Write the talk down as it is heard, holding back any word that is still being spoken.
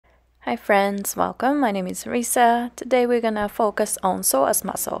Hi friends, welcome. My name is Risa. Today we're gonna focus on psoas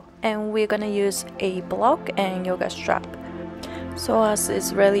muscle and we're gonna use a block and yoga strap. Psoas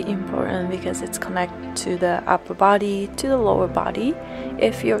is really important because it's connected to the upper body, to the lower body.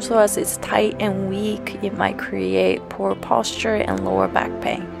 If your psoas is tight and weak, it might create poor posture and lower back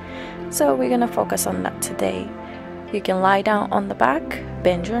pain. So we're gonna focus on that today. You can lie down on the back,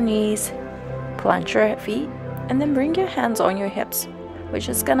 bend your knees, plant your feet, and then bring your hands on your hips. We're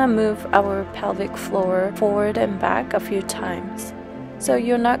just gonna move our pelvic floor forward and back a few times. So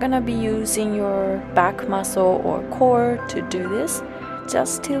you're not gonna be using your back muscle or core to do this,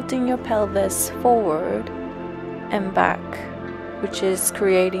 just tilting your pelvis forward and back, which is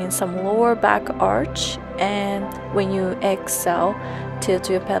creating some lower back arch. And when you exhale, tilt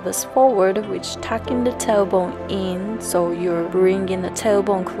your pelvis forward, which tucking the tailbone in, so you're bringing the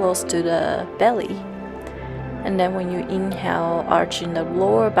tailbone close to the belly. And then when you inhale, arching the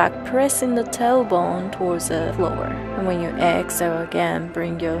lower back, pressing the tailbone towards the floor. And when you exhale again,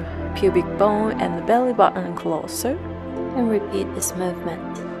 bring your pubic bone and the belly button closer. And repeat this movement.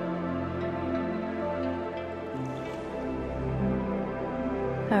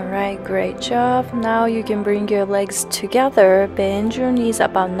 Alright, great job. Now you can bring your legs together, bend your knees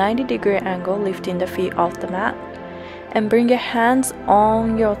about 90-degree angle, lifting the feet off the mat. And bring your hands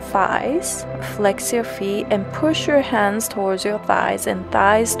on your thighs, flex your feet and push your hands towards your thighs and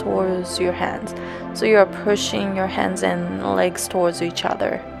thighs towards your hands. So you're pushing your hands and legs towards each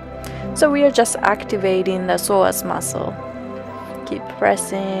other. So we are just activating the psoas muscle. Keep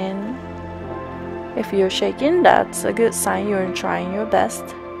pressing. If you're shaking, that's a good sign you're trying your best.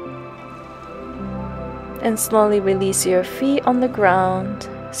 And slowly release your feet on the ground.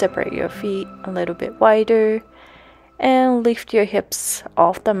 Separate your feet a little bit wider. And lift your hips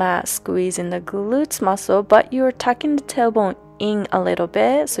off the mat, squeezing the glutes muscle, but you're tucking the tailbone in a little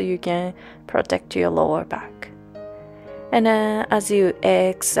bit so you can protect your lower back. And then as you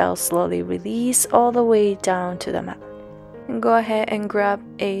exhale, slowly release all the way down to the mat. And go ahead and grab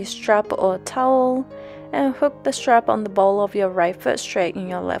a strap or a towel and hook the strap on the ball of your right foot, straighten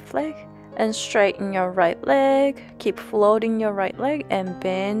your left leg. And straighten your right leg. Keep floating your right leg and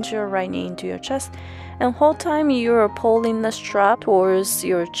bend your right knee into your chest. And whole time you're pulling the strap towards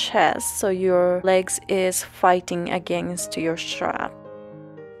your chest, so your legs is fighting against your strap.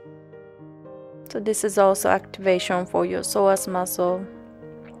 So this is also activation for your psoas muscle.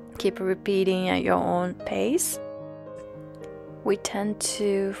 Keep repeating at your own pace. We tend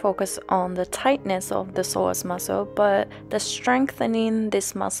to focus on the tightness of the psoas muscle, but the strengthening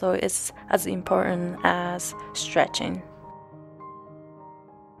this muscle is as important as stretching.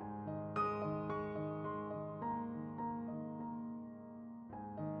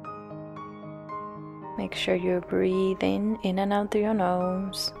 Make sure you're breathing in and out through your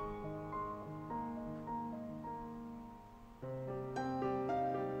nose.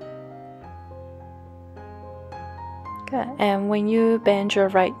 Good. And when you bend your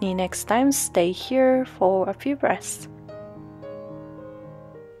right knee next time, stay here for a few breaths.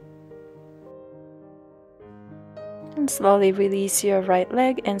 And slowly release your right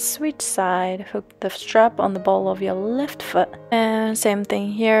leg and switch side. Hook the strap on the ball of your left foot. And same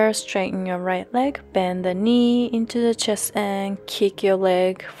thing here, straighten your right leg, bend the knee into the chest and kick your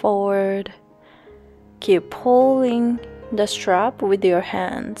leg forward. Keep pulling the strap with your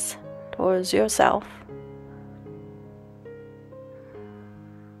hands towards yourself.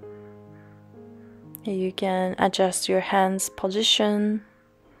 You can adjust your hands position.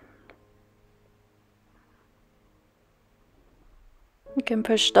 You can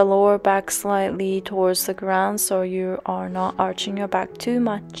push the lower back slightly towards the ground so you are not arching your back too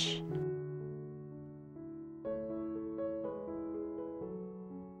much.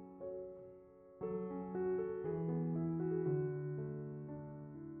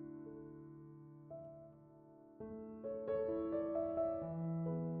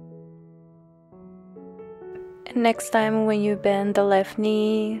 And next time when you bend the left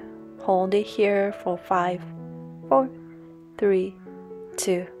knee, hold it here for 5, 4, 3,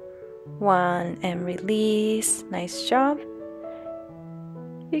 2, 1, and release. Nice job.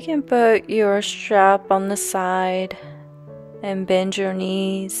 You can put your strap on the side and bend your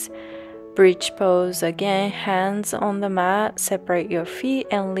knees. Bridge pose again, hands on the mat, separate your feet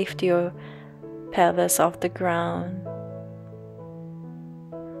and lift your pelvis off the ground.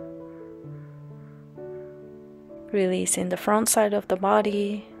 Releasing the front side of the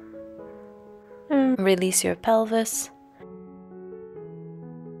body. And release your pelvis.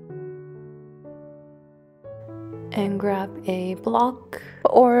 And grab a block,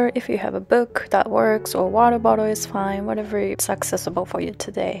 or if you have a book that works, or water bottle is fine, whatever is accessible for you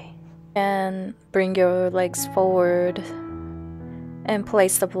today. And bring your legs forward and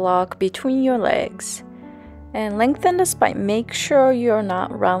place the block between your legs. And lengthen the spine. Make sure you're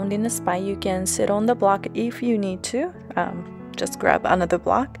not rounding the spine. You can sit on the block if you need to. Just grab another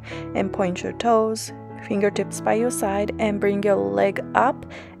block and point your toes, fingertips by your side, and bring your leg up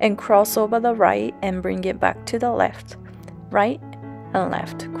and cross over the right and bring it back to the left. Right and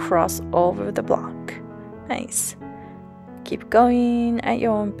left. Cross over the block. Nice. Keep going at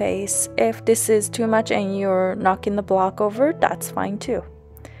your own pace. If this is too much and you're knocking the block over, that's fine too.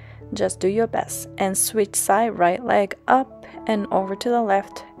 Just do your best and switch side. Right leg up and over to the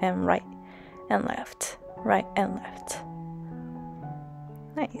left and right and left, right and left.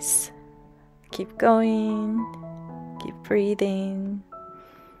 Nice. Keep going. Keep breathing.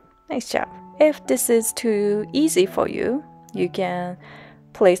 Nice job. If this is too easy for you, you can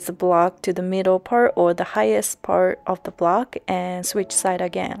place the block to the middle part or the highest part of the block and switch side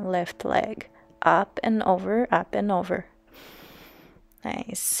again. Left leg up and over, up and over.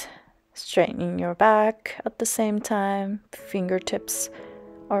 Nice. Straightening your back at the same time. Fingertips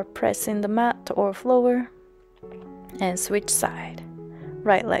are pressing the mat or floor. And switch side.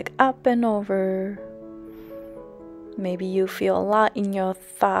 Right leg up and over. Maybe you feel a lot in your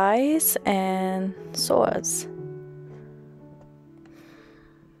thighs and psoas.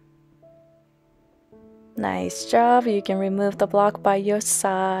 Nice job. You can remove the block by your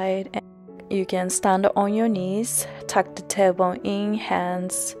side. And you can stand on your knees. Tuck the tailbone in,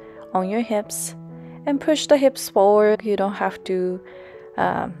 hands on your hips, and push the hips forward. You don't have to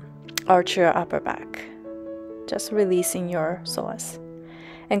arch your upper back. Just releasing your psoas.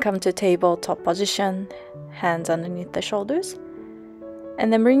 And come to tabletop position, hands underneath the shoulders.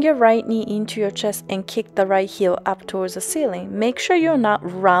 And then bring your right knee into your chest and kick the right heel up towards the ceiling. Make sure you're not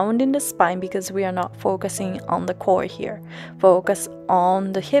rounding the spine because we are not focusing on the core here. Focus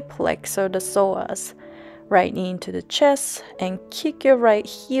on the hip flexor, the psoas. Right knee into the chest and kick your right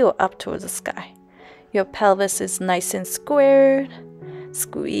heel up towards the sky. Your pelvis is nice and squared.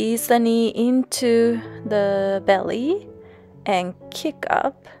 Squeeze the knee into the belly and kick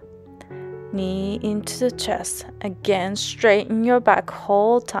up. Knee into the chest. Again, straighten your back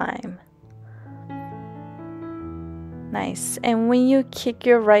whole time. Nice. And when you kick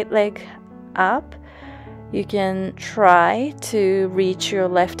your right leg up, you can try to reach your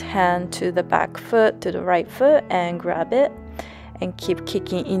left hand to the back foot, to the right foot, and grab it. And keep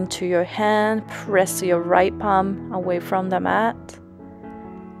kicking into your hand. Press your right palm away from the mat.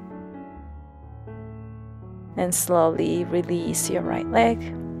 And slowly release your right leg.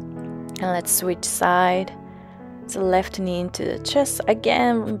 And let's switch side. So left knee into the chest.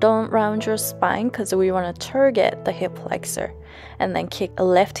 Again, don't round your spine because we want to target the hip flexor. And then kick a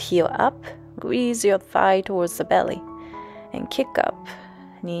left heel up. Squeeze your thigh towards the belly. And kick up.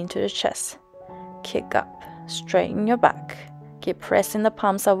 Knee into the chest. Kick up. Straighten your back. Keep pressing the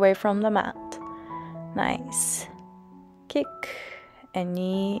palms away from the mat. Nice. Kick. And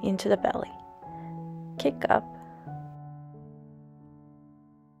knee into the belly. Kick up.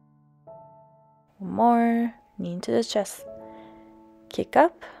 One more. Knee into the chest. Kick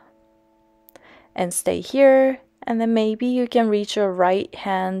up. And stay here. And then maybe you can reach your right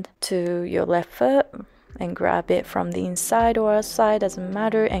hand to your left foot and grab it from the inside or outside, doesn't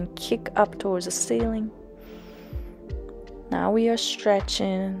matter, and kick up towards the ceiling. Now we are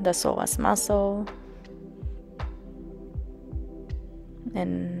stretching the psoas muscle.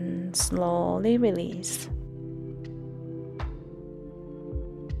 And slowly release.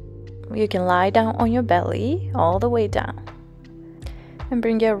 You can lie down on your belly all the way down. And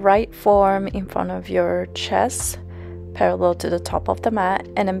bring your right forearm in front of your chest, parallel to the top of the mat,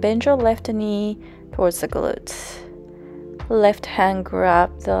 and then bend your left knee towards the glutes. Left hand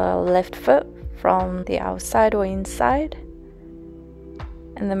grab the left foot from the outside or inside.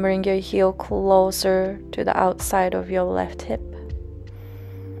 And then bring your heel closer to the outside of your left hip.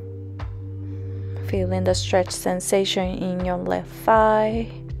 Feeling the stretch sensation in your left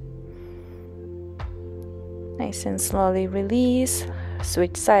thigh. Nice and slowly release.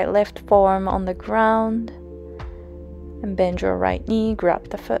 Switch side, left forearm on the ground. And bend your right knee, grab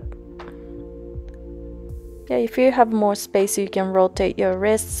the foot. Yeah, if you have more space, you can rotate your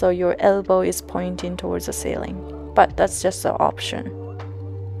wrist so your elbow is pointing towards the ceiling. But that's just an option.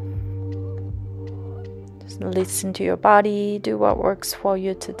 Just listen to your body, do what works for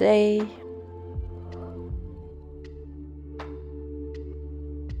you today.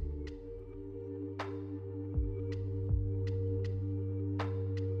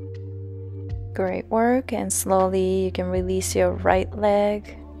 Great work, and slowly you can release your right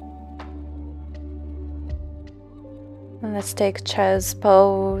leg. And Let's take chest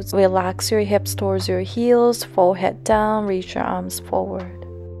pose. Relax your hips towards your heels, forehead down, reach your arms forward.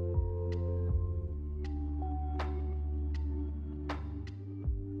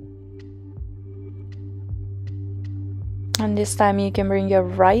 And this time you can bring your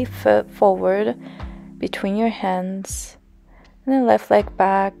right foot forward between your hands. And then left leg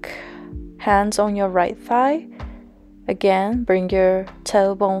back, hands on your right thigh. Again, bring your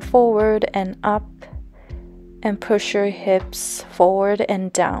tailbone forward and up. And push your hips forward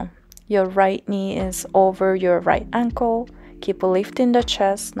and down. Your right knee is over your right ankle. Keep lifting the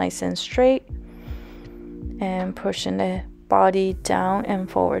chest nice and straight. And pushing the body down and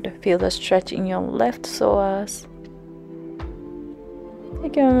forward. Feel the stretch in your left psoas. You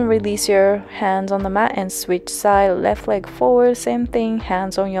can release your hands on the mat and switch side. Left leg forward, same thing.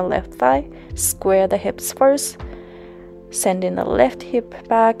 Hands on your left thigh. Square the hips first. Sending the left hip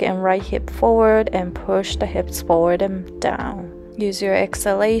back and right hip forward and push the hips forward and down. Use your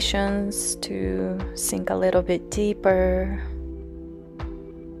exhalations to sink a little bit deeper.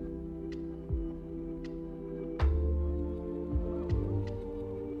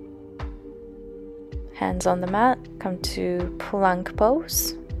 Hands on the mat, come to plank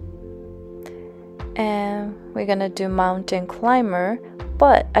pose. And we're gonna do mountain climber.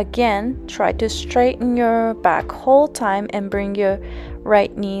 But again, try to straighten your back whole time and bring your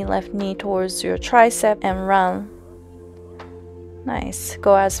right knee, left knee towards your tricep and run. Nice.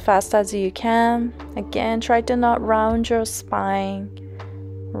 Go as fast as you can. Again, try to not round your spine.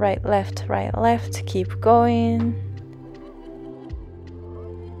 Right, left, right, left. Keep going.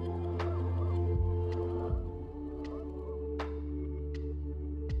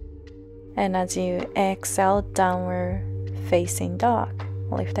 And as you exhale, downward facing dog.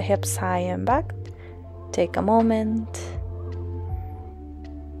 Lift the hips high and back. Take a moment.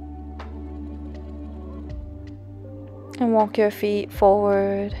 And walk your feet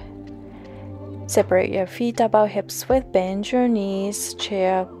forward. Separate your feet about hips width. Bend your knees.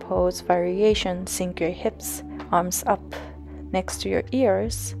 Chair pose variation. Sink your hips, arms up next to your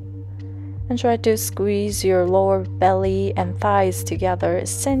ears. And try to squeeze your lower belly and thighs together.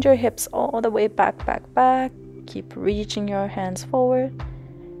 Send your hips all the way back, back, back. Keep reaching your hands forward.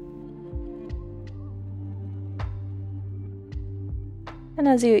 And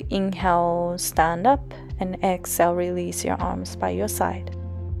as you inhale, stand up, and exhale, release your arms by your side.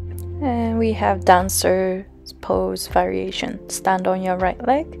 And we have dancer pose variation. Stand on your right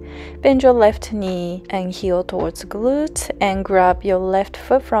leg, bend your left knee and heel towards glute, and grab your left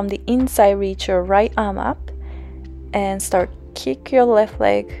foot from the inside, reach your right arm up, and start kick your left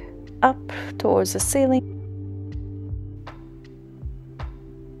leg up towards the ceiling.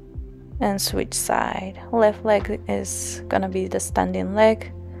 And switch side. Left leg is gonna be the standing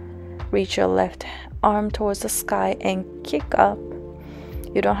leg. Reach your left arm towards the sky and kick up.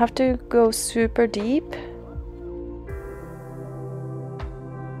 You don't have to go super deep.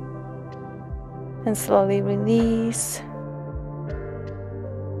 And slowly release.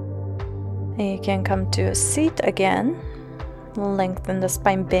 And you can come to a seat again. Lengthen the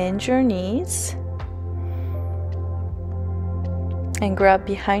spine, bend your knees. And grab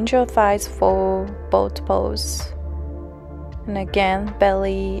behind your thighs for boat pose. And again,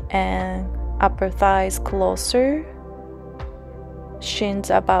 belly and upper thighs closer. Shins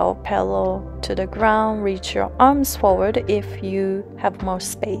about parallel to the ground. Reach your arms forward if you have more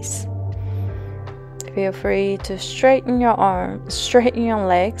space. Feel free to straighten your arms, straighten your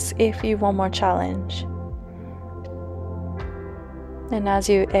legs if you want more challenge. And as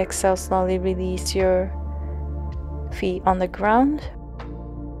you exhale, slowly release your feet on the ground.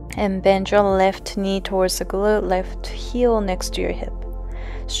 And bend your left knee towards the glute, left heel next to your hip.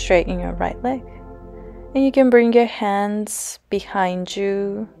 Straighten your right leg. And you can bring your hands behind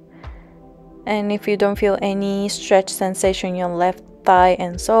you. And if you don't feel any stretch sensation in your left thigh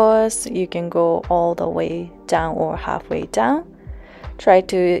and psoas, you can go all the way down or halfway down. Try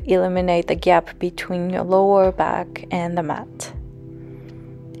to eliminate the gap between your lower back and the mat.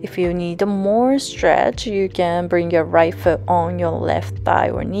 If you need more stretch, you can bring your right foot on your left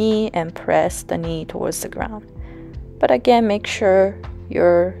thigh or knee and press the knee towards the ground. But again, make sure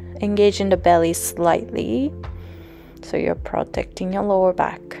you're engaging the belly slightly so you're protecting your lower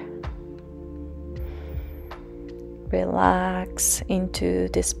back. Relax into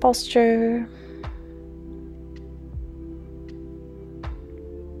this posture.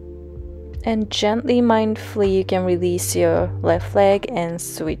 And gently, mindfully, you can release your left leg and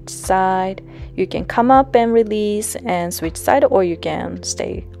switch side. You can come up and release and switch side, or you can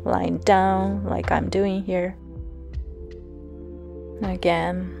stay lying down like I'm doing here.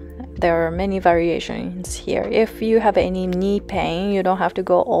 Again, there are many variations here. If you have any knee pain, you don't have to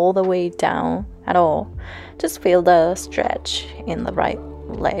go all the way down at all. Just feel the stretch in the right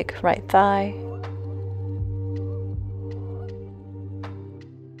leg, right thigh.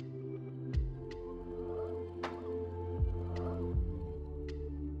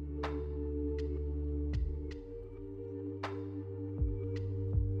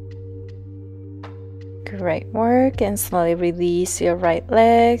 Great work, and slowly release your right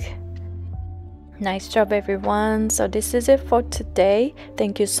leg. Nice job, everyone. So this is it for today.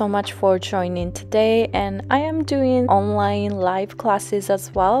 Thank you so much for joining today, and I am doing online live classes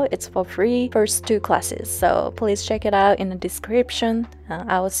as well. It's for free, first 2 classes, so please check it out in the description.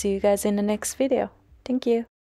 I will see you guys in the next video. Thank you.